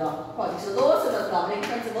evaluate the project. So those are the governing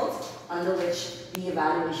principles under which the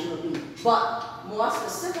evaluation will be. But more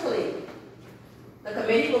specifically, the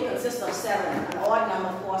committee will consist of 7, an odd number,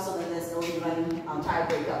 of course, so that there's no even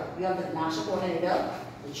tiebreaker. We have the national coordinator,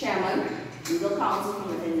 the chairman, legal counsel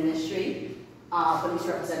from within ministry, police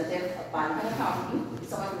representative, a bank and accountant,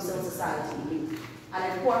 someone from civil society,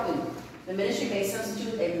 and important, the ministry may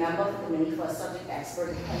substitute a member of the committee for a subject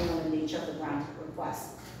expert depending on the nature of the grant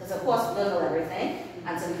request. Because of course we don't know everything,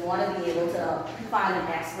 and so we want to be able to find an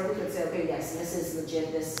expert who could say, okay, yes, this is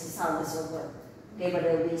legit, this is how this will work. Okay, but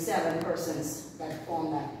there will be 7 persons that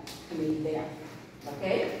form that committee there.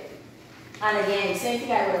 Okay? And again, same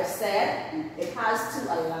thing I would have said, it has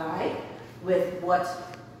to align with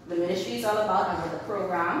what the ministry is all about and what the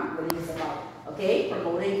program really is about. Okay?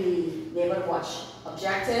 Promoting the Neighborhood Watch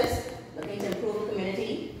objectives, looking to improve the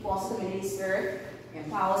community, foster community spirit,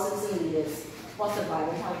 empower citizen leaders, foster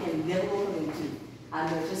vibrant, healthy, and livable community,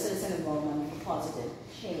 and nurture citizen involvement for positive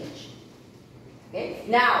change. Okay?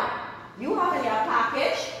 Now, you have in your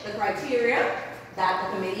package the criteria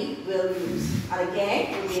that the committee will use. And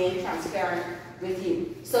again, we're being transparent with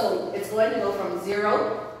you. So it's going to go from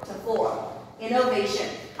 0 to 4. Innovation.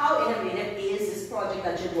 How innovative is this project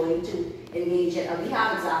that you're going to engage in? And we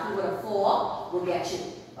have exactly what a 4 will get you.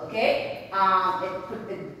 Okay?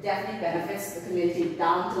 It definitely benefits the community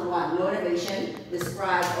down to 1. No innovation,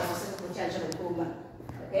 describe or specific potential improvement.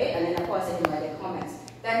 Okay? And then of course they can write their comments.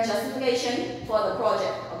 Then justification for the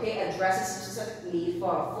project, okay, addresses specific need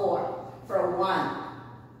for a 4. For a 1,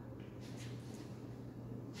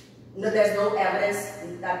 no, there's no evidence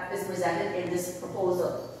that is presented in this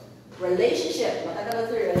proposal. Relationship, number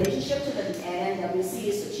 3, relationship to the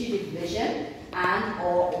NNWC's strategic vision and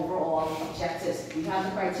or overall objectives. We have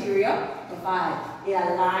the criteria for 5. It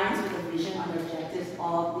aligns with the vision and objectives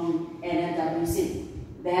of the NNWC.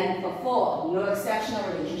 Then for 4, no exceptional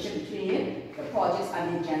relationship between the projects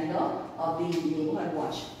and the agenda of the Neighborhood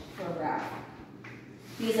Watch program.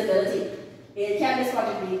 Feasibility. Can this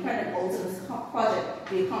project be credible to this project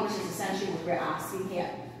be accomplished is essentially what we're asking here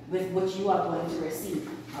with what you are going to receive.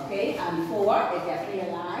 Okay? And 4, it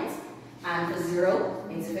definitely aligns. And for 0,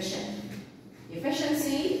 insufficient.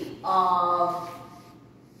 Efficiency of,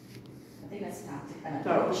 I think that's an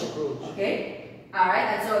approach. Okay?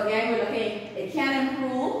 Alright, and so again, we're looking, it can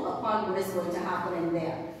improve upon what is going to happen in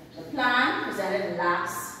there. The plan presented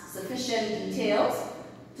lacks sufficient details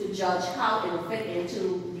to judge how it will fit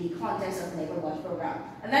into the context of the Neighborhood Watch program.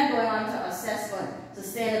 And then going on to assessment,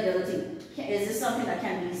 sustainability. Is this something that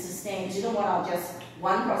can be sustained? You don't want to just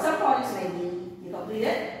one project. Some projects may be you complete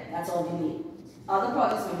it, that's all you need. Other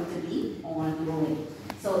projects may need to be ongoing.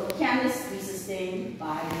 So can this be sustained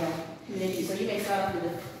by your community? So you may start off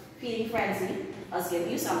with a feeding frenzy, us give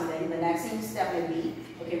you something. The next step may be,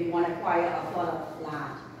 okay, we want to acquire a plot of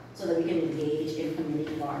land so that we can engage in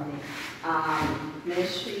community gardening.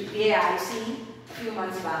 Ministry, BAIC, a few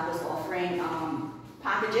months back was offering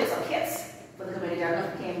packages or kits for the community. I don't know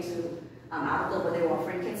if it came to Apple, but they were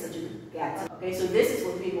offering kits that you could get. Okay, so this is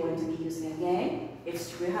what we're going to be using again.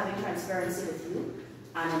 We're having transparency with you,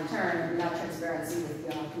 and in turn, we have transparency with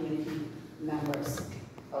your community members.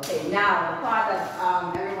 Okay, now the part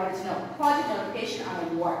that everyone to know, project notification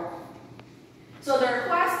and award. So the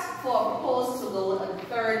request for proposals will go on the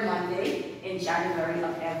 3rd Monday in January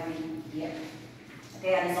of every year.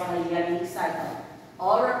 Okay, and it's on a yearly cycle.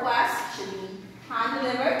 All requests should be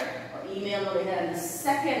hand-delivered or emailed no later than the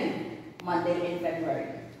 2nd Monday in February.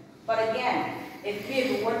 But again, if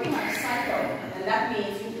we're working on a cycle, then that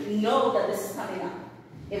means you know that this is coming up.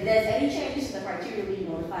 If there's any changes to the criteria, we'll be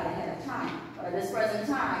notified ahead of time. But at this present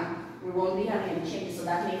time, we won't be having any changes, so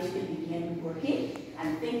that means you can begin working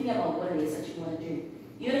and thinking about what it is that you want to do.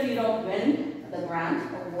 Even if you don't win the grant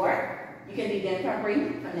award, you can begin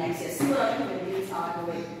preparing for next year. See what other communities are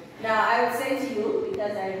doing. Now, I would say to you,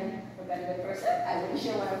 because I'm a very good person, I wouldn't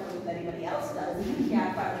share what I'm doing with anybody else, because you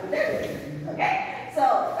can't find what they're doing. Okay?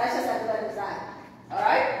 So, that's just like that aside.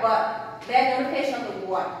 Alright? But their notification of the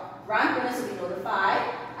award. Grant winners will be notified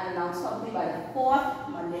and announced publicly by the 4th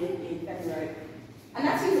Monday in February. And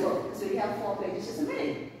that's feasible, because we have 4 pages to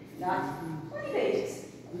submit, not 20 pages.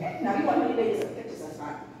 Okay? Now, we want 20 pages of pictures, that's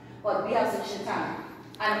fine. But we have sufficient time.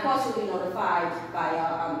 And of course, you'll be notified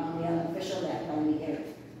via email and official letter when we get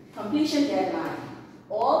it. Completion deadline.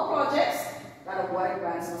 All projects that awarded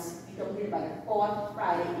grants must be completed by the 4th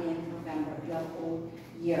Friday in November. You have a whole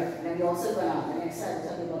year. And then we also go on the next slide, we'll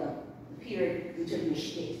talk about the period until you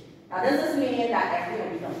initiate. Now, this doesn't mean that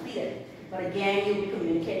everything will be completed. But again, you'll be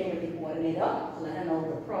communicating with the coordinator to let her know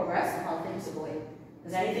the progress and how things are going.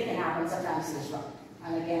 Because anything can happen, sometimes it's wrong.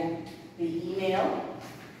 And again, the email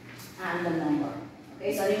and the number.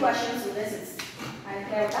 Okay, so any questions with this? It's kind of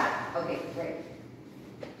clear with that? Okay, great.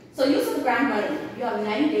 So use of the grant money. You have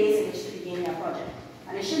 90 days in which to begin your project.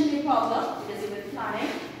 And it shouldn't be a problem because you've been planning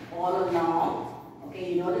all along.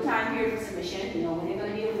 Okay, you know the time period for submission, you know when you're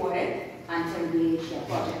going to be awarded and to engage your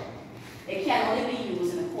project. It can only be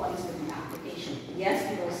used in accordance with the application. Yes,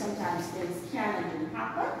 because sometimes things can and do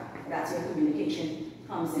happen, but that's where communication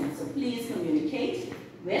comes in. So please communicate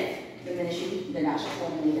with the ministry, the national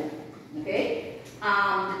coordinator. Okay?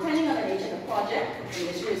 Depending on the nature of the project, the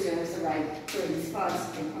ministry reserves the right to release funds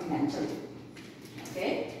incrementally.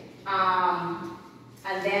 Okay?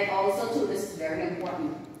 And then also too, this is very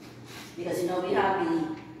important because you know we have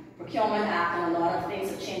the Procurement Act and a lot of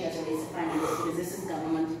things have changed as it relates to finance because this is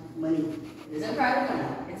government money. It isn't private money,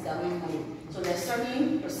 it's government money. So there's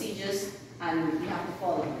certain procedures and you have to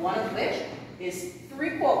follow. One of which is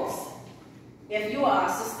 3 quotes if you are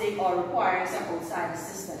assisting or requiring some outside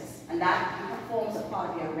assistance. And that forms a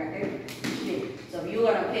part of your record keeping. So if you're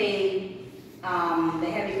going to pay the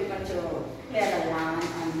heavy equipment to clear the land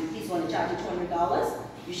and he's going to charge you $200,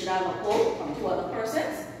 you should have a quote from 2 other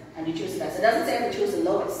persons and you choose the best. It doesn't say to choose the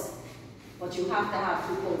lowest, but you have to have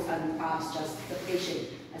 2 quotes and perhaps justification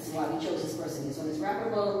as to why we chose this person. So it's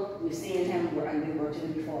reputable, we've seen him and we've worked with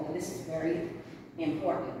him before, but this is very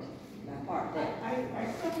important, that part there.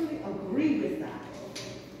 I certainly agree with that.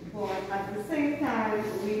 But at the same time,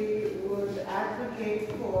 we would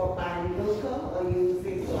advocate for buying local or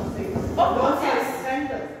using sourcing yes.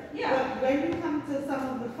 vendors. Yeah. But when you come to some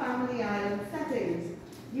of the family island settings,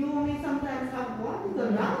 you only sometimes have one. So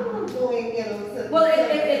now we're doing, you know. Well,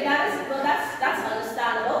 that's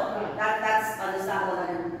understandable. Right. That's understandable,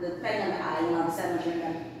 and depending on the island or the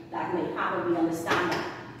settlement that may happen, we understand that.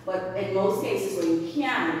 But in most cases where you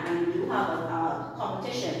can and you do have a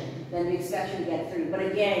competition, then we expect you to get 3. But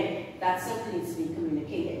again, that simply needs to be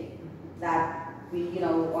communicated. That we, you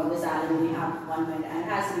know, on this island we have one vendor, and it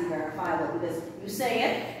has to be verifiable because you say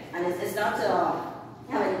it, and it's not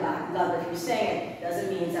to have any bad blood, but if you say it, doesn't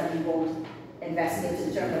mean that we won't investigate to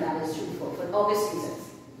determine that is truthful for obvious reasons.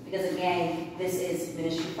 Because again, this is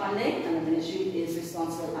ministry funding, and the ministry is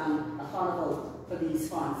responsible and accountable for these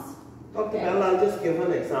funds. Dr. Bell, I'll just give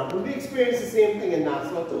an example. We experienced the same thing in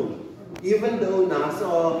Nassau too. Even though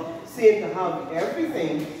Nassau seemed to have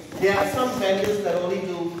everything, there are some vendors that only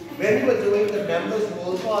do, when we were doing the members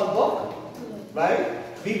roll call book, right?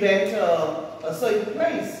 We went to a certain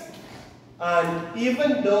place. And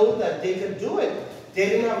even though that they could do it, they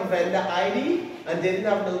didn't have a vendor ID and they didn't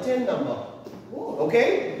have no TIN number.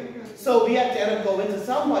 Okay? So we had to end up going to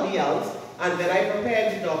somebody else, and when I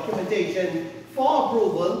prepared the documentation for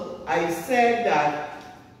approval, I said that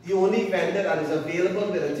the only vendor that is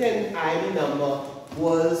available with a TIN ID number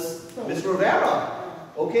was Ms. Rivera.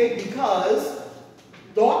 Okay? Because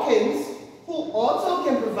Dawkins, who also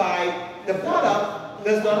can provide the product,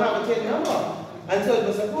 does not have a TIN number. And so it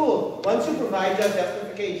was approved. Once you provide your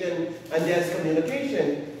justification and there's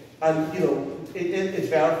communication, and you know, it's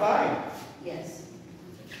verified. Yes.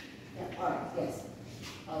 Yeah, all right, yes.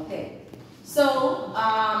 Okay. So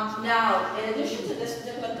now, in addition to this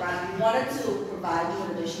particular grant, we wanted to provide you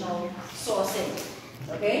with additional sourcing.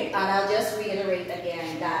 Okay? And I'll just reiterate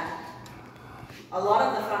again that a lot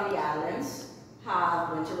of the family islands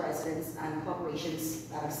have winter residents and corporations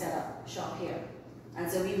that have set up shop here.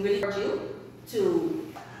 And so we really urge you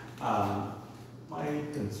to... My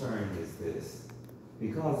concern is this,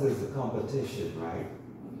 because there's a competition, right?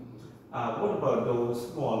 What about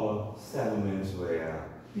those smaller settlements where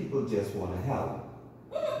people just want to help,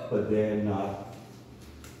 but they're not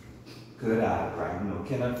good at it, right? You know,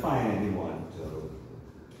 cannot find anyone to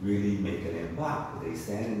really make an impact. They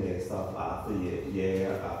send in their stuff after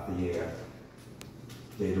year after year.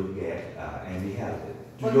 They don't get any help.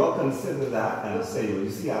 Do you all consider that and say, well,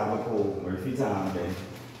 you see, Abaco, Murphytown, then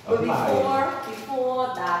apply?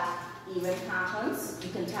 Before that even happens,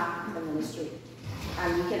 you can tap the ministry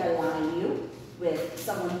and we can align you with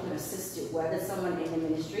someone who can assist you, whether it's someone in the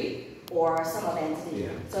ministry or some other entity. Yeah.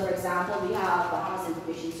 So, for example, we have Bahamas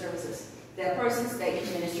Information Services. There are persons that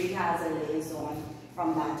each ministry has a liaison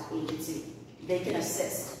from that agency. They can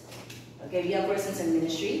assist. Okay, we have persons in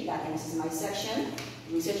ministry that can assist. My section,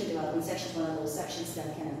 research and development section, is one of those sections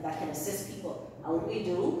that can assist people. And what we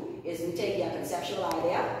do is we take your conceptual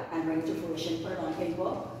idea and bring it to fruition, put it on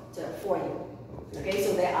paper for you. Okay,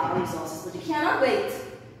 so there are resources, but you cannot wait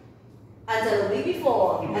until the week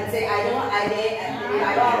before and say, I don't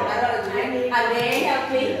agree, and they ain't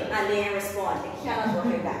help me, and they ain't respond. It cannot work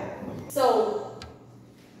like that. So,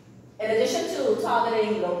 in addition to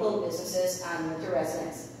targeting local businesses and winter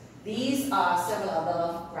residents, these are several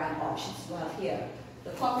other grant options we have here.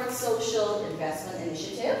 The Corporate Social Investment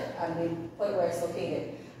Initiative, and we put where it's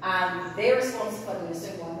located. And they're responsible for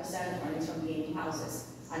administering 1% of earnings from gaming houses.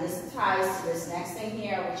 And this ties to this next thing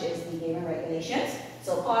here, which is the gaming regulations.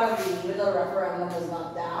 So part of the middle referendum was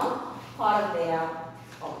knocked down. Part of their,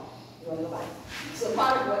 you want to go back? So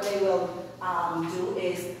part of what they will do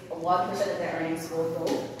is 1% of their earnings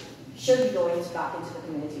should be going back into the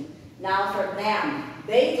community. Now for them,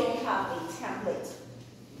 they don't have a template.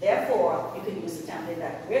 Therefore, you can use the template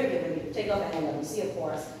that we're giving you. Take off NLWC, of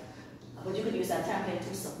course, but you could use that template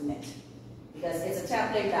to submit. Because it's a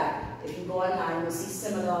template that, if you go online, you'll see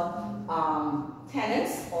similar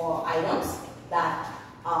tenants or items that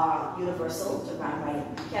are universal to grant writing.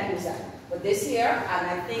 You can't use that. But this here, and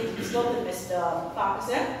I think we spoke with Mr.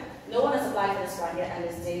 Parkinson, no one has applied for this grant yet, and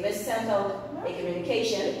Ms. Davis sent out a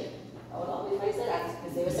communication. Hold on, before I say that,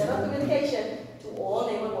 Ms. Davis sent out a communication to all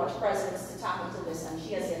Neighborhood Watch presidents to tap into this, and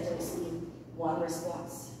she has yet to receive one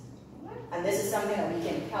response. And this is something that we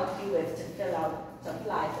can help you with to fill out, to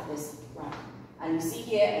apply for this grant. And you see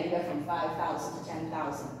here anywhere from 5,000 to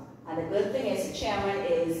 10,000. And the good thing is the chairman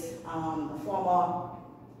is a former,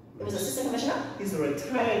 it was assistant commissioner? He's a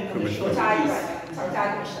retired commissioner. Retired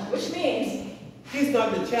commissioner, which means he's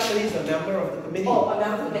not the chairman, he's a member of the committee. Oh, a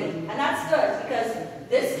member of the committee. And that's good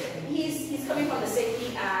because he's coming from the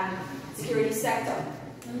safety and security sector.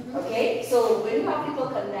 Okay? So when you have people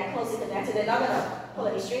closely connected, they're not going to pull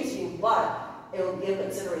any strings to you, but it will give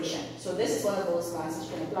consideration. So this is one of those grants that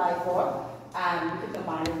you can apply for, and you can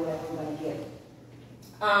combine it with whatever we're going to give.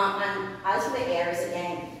 And as for the areas,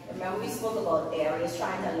 again, remember we spoke about areas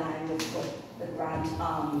trying to align with what the grant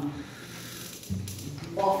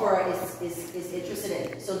offer is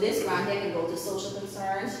interested in. So this grant here can go to social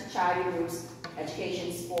concerns, charity groups,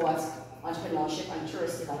 education, sports, entrepreneurship, and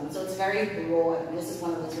tourist development. So it's very broad, and this is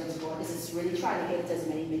one of those very broad. This is really trying to get to as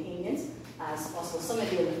many Bahamians as possible. Some may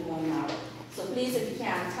be a little more narrow. So please, if you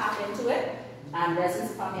can, tap into it. And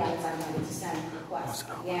residents from the outside wanted to send requests.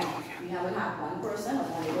 Again, we haven't had one person or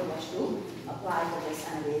one Neighbourhood Watch group apply for this,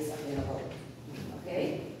 and it is available.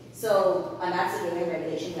 Okay? So, and that's the gaming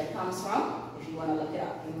regulation that comes from, if you want to look it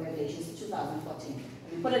up, gaming regulations 2014.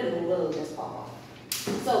 If you put it in Google, it'll just pop up.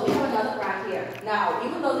 So we have another grant here. Now,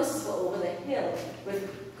 even though this is for over the hill,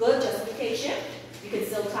 with good justification, you can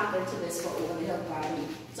still tap into this for over the hill grant.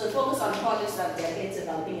 So focus on projects that are dedicated to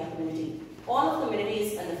developing your community. All of the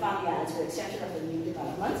communities and the family islands, with the exception of the new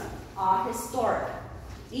developments, are historic.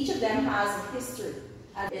 Each of them has a history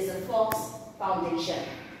and is a Fox Foundation,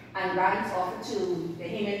 and grants offered to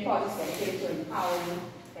Bahamian projects dedicated to empowering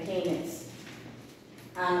Bahamians.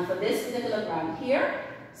 And for this particular grant here,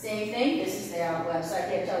 same thing, this is their website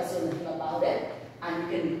here, tells you a little about it,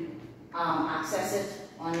 and you can access it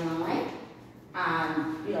online.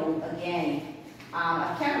 And, you know, again,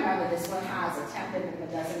 I can't remember, this one has a template, but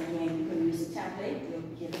it doesn't mean you can use the template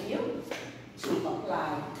we've given you to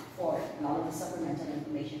apply for it and all of the supplemental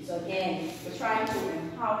information. So again, we're trying to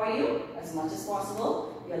empower you as much as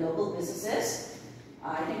possible, your local businesses.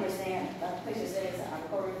 I think we're saying, that place we're saying is an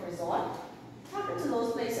aquatic resort. Tap into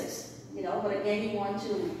those places, you know, but again, you want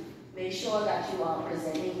to make sure that you are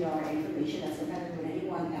presenting your information as competitive with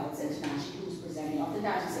anyone else internationally who's presenting.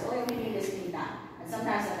 Oftentimes you say, oh, yeah, we need this, we need that. And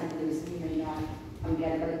sometimes I think this, we may not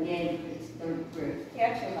get it, but again, we're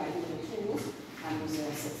here to provide you with tools and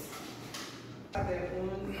resources. Have their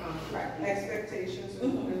own expectations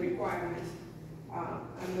and requirements,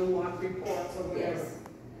 and no one reports or whatever. Yes.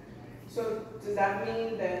 So does that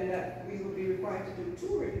mean then that we will be required to do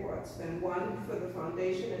 2 reports, then one for the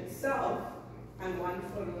foundation itself and one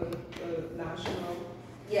for the national?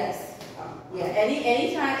 Yes. Yeah,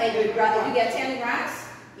 anytime, if you get 10 grants,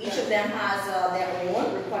 each of them has their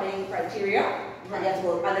own reporting criteria. And,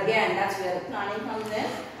 and again, that's where the planning comes in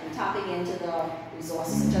and tapping into the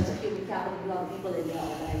resources in terms of human capital of people in the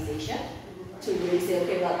organization to really say,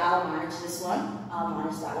 okay, well, I'll manage this one, I'll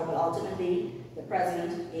manage that one, but ultimately the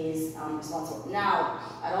president is responsible. Now,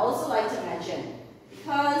 I'd also like to mention,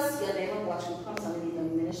 because your Neighborhood Watch Group comes underneath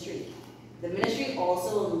the ministry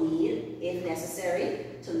also will lead, if necessary,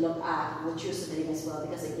 to look at what you're submitting as well,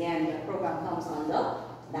 because again, the program comes under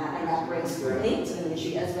that, and that brings scrutiny to the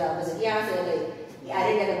ministry as well. Because if you answer, okay, I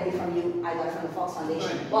didn't get the money from you, I got it from the Fox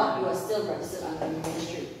Foundation, right, but you are still registered under the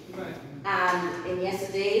ministry. Right. And in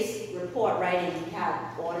yesterday's report writing, we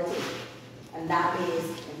had auditing, and that is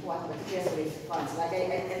important, particularly for funds. Like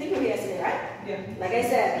I think we were yesterday, right? Yeah. Like I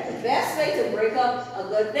said, the best way to break up a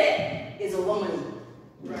good thing is a woman.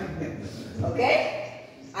 Right. Okay?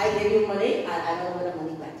 I give you money, and I know where the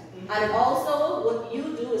money went. And also, what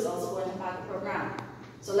you do is also going to impact the program.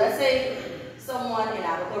 So let's say someone in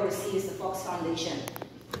Africa receives the Fox Foundation,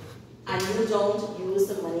 and you don't use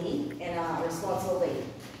the money in a responsible way.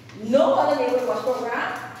 No other Neighborhood Watch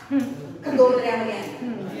program can go to them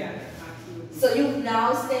again. Yeah, absolutely. So you've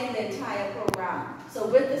now stained the entire program. So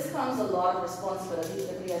with this comes a lot of responsibility,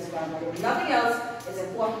 particularly as grant writing. If nothing else is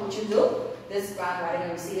important what you do. This grant writing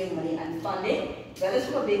and receiving money and funding, whether it's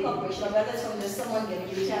from a big corporation or whether it's from just someone giving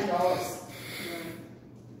you $10.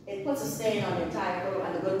 It puts a stain on the entire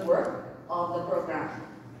program and the good work of the program.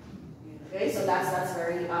 Okay, so that's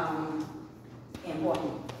very important.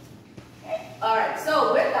 Okay. All right,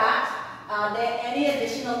 so with that, are there any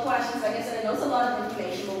additional questions? Like I said, I know it's a lot of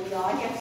information, but we are here